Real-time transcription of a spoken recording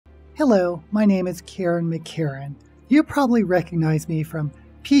Hello, my name is Karen McCarran. You probably recognize me from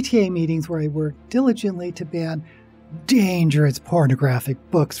PTA meetings where I work diligently to ban dangerous pornographic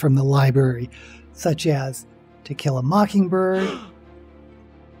books from the library, such as To Kill a Mockingbird,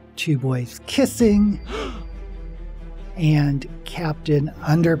 Two Boys Kissing, and Captain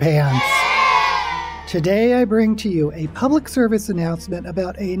Underpants. Today I bring to you a public service announcement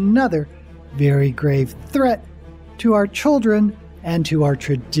about another very grave threat to our children and to our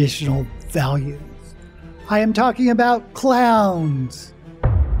traditional values. I am talking about clowns.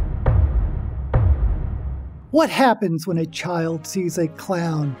 What happens when a child sees a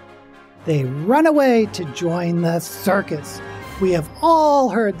clown? They run away to join the circus. We have all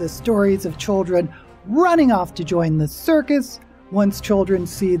heard the stories of children running off to join the circus once children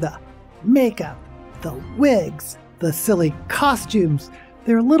see the makeup, the wigs, the silly costumes.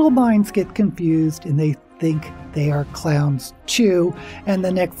 Their little minds get confused and they think they are clowns too. And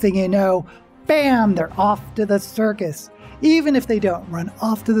the next thing you know, bam, they're off to the circus. Even if they don't run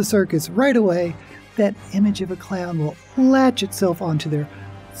off to the circus right away, that image of a clown will latch itself onto their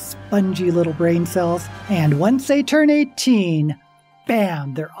spongy little brain cells. And once they turn 18,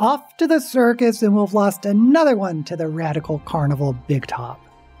 bam, they're off to the circus and we'll have lost another one to the radical carnival big top.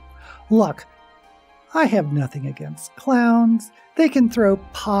 Look, I have nothing against clowns. They can throw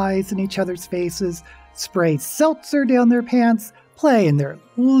pies in each other's faces, spray seltzer down their pants, play in their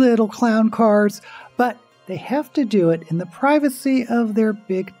little clown cars, but they have to do it in the privacy of their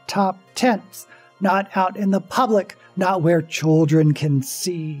big top tents, not out in the public, not where children can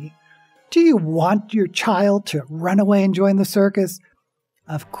see. Do you want your child to run away and join the circus?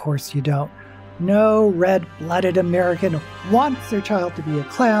 Of course you don't. No red-blooded American wants their child to be a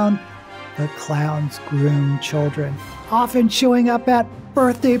clown, but clowns groom children, often showing up at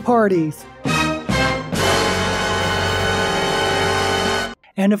birthday parties.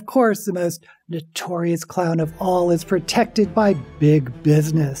 And of course, the most notorious clown of all is protected by big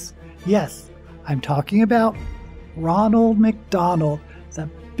business. Yes, I'm talking about Ronald McDonald, the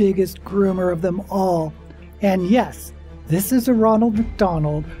biggest groomer of them all. And yes, this is a Ronald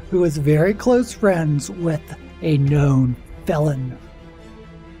McDonald who is very close friends with a known felon,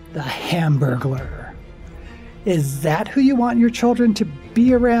 the Hamburglar. Is that who you want your children to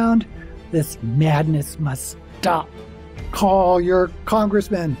be around? This madness must stop. Call your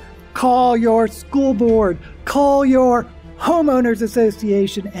congressman, call your school board, call your homeowners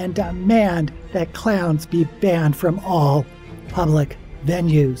association and demand that clowns be banned from all public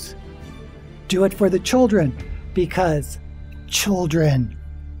venues. Do it for the children, because children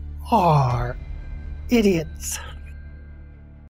are idiots.